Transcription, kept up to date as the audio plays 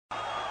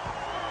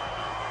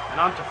And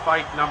on to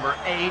fight number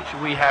 8,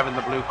 we have in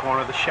the blue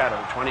corner the Shadow,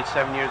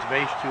 27 years of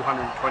age,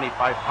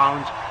 225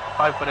 pounds,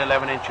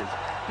 5'11".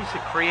 He's the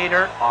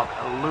creator of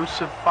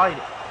Elusive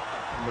Fighting.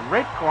 In the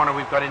red corner,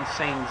 we've got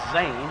insane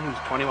Zane, who's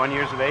 21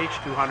 years of age,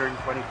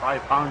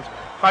 225 pounds,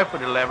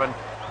 5'11",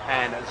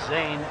 and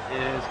Zane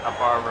is a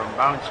barroom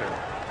bouncer.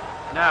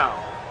 Now,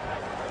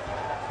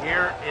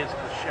 here is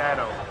the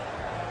Shadow.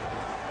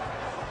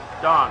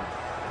 Don.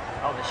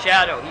 Oh, the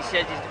Shadow. He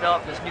says he's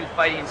developed this new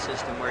fighting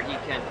system where he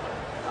can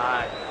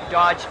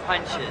dodge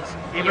punches.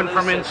 Even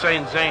from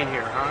insane Zane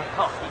here, huh?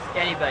 Oh,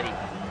 anybody.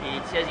 He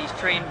says he's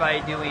trained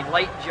by doing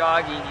light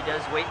jogging, he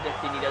does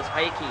weightlifting, he does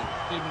hiking,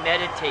 he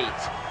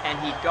meditates, and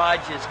he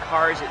dodges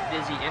cars at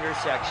busy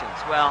intersections.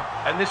 Well,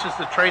 and this is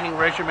the training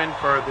regimen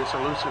for this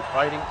elusive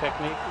fighting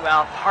technique?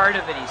 Well, part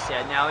of it, he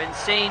said. Now,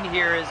 insane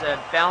here is a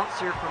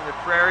bouncer from the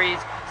prairies,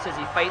 says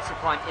he fights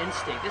upon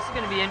instinct. This is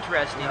going to be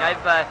interesting.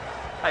 Yeah.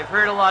 I've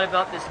heard a lot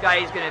about this guy.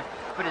 He's going to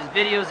put his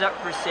videos up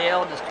for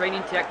sale and his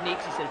training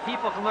techniques. He said if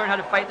people can learn how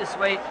to fight this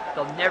way,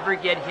 they'll never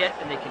get hit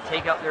and they can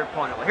take out their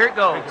opponent. Well, here it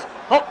goes.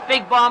 Oh,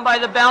 big bomb by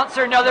the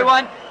bouncer, another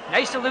one.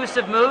 Nice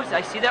elusive moves.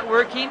 I see that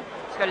working.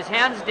 He's got his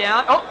hands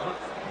down.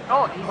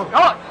 Now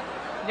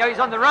he's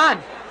on the run.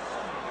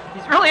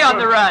 He's really on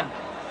the run.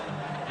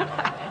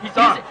 he's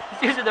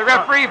using the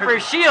referee for a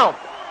shield.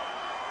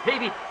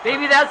 Maybe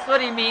that's what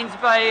he means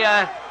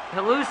by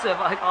elusive.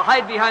 I'll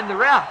hide behind the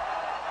ref.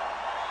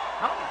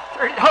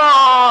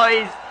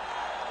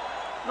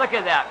 Look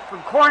at that.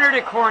 From corner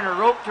to corner,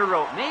 rope to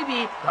rope.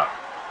 Maybe.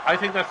 I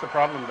think that's the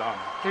problem, Don.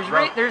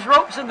 There's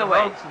ropes in the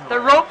way. The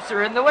ropes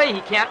are in the way.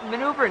 He can't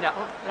maneuver now.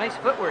 Oh, nice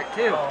footwork,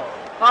 too.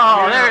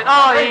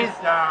 He's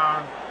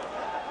down.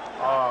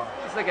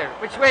 Just look at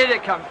it. Which way did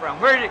it come from?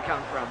 Where did it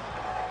come from?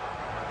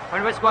 I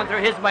wonder what's going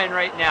through his mind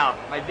right now.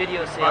 My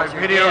video sales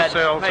are dead.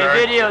 My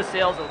video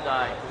sales will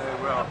die. They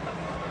will.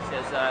 He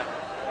says,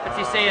 what's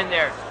he saying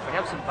there? Do I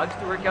have some bugs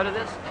to work out of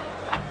this?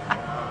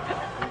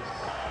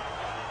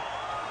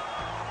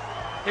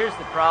 Here's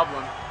the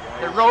problem.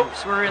 The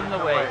ropes were in the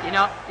way. You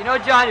know,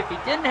 John, if he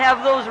didn't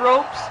have those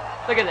ropes,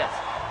 look at this.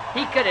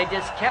 He could have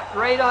just kept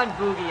right on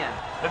boogieing.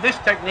 Now, this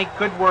technique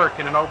could work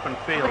in an open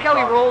field. Look how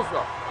he rolls,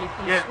 though. He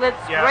slits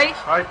right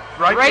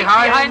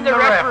behind the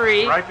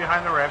referee. Right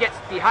behind the ref. Gets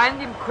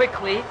behind him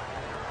quickly.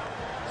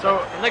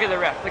 And look at the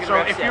ref. Look at the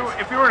ref. So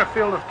if you were in a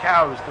field of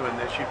cows doing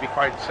this, you'd be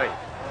quite safe.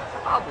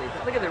 Probably.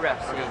 But look at the ref.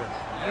 See,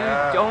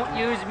 you don't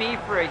use me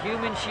for a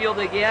human shield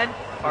again,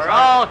 or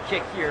I'll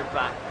kick your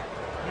butt.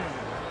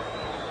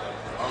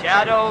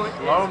 Shadow is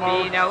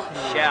being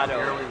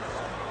outshadowed.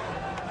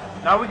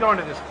 Now we go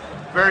into this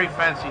very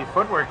fancy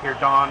footwork here,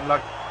 Don.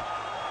 Look.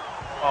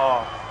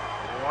 Oh,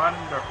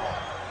 wonderful.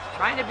 He's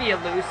trying to be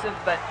elusive,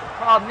 but the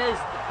problem is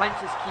the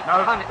punches keep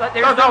coming.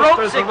 There's the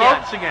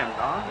ropes again,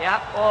 Don. Yeah.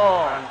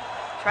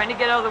 Trying to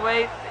get out of the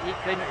way, but he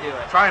couldn't do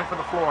it. Trying for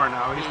the floor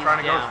now. He's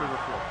trying to go through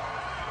the floor.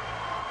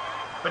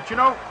 But you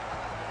know,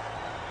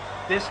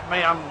 this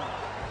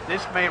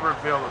may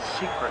reveal the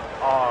secret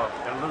of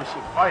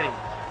elusive fighting.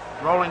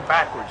 Rolling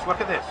backwards. Look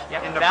at this.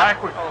 Yep, in the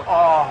backwards.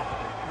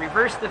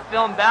 Reverse the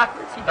film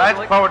backwards. That's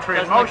poetry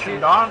in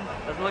motion, Don.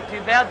 Doesn't look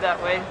too bad that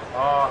way.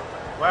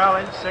 Well,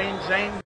 insane Zane.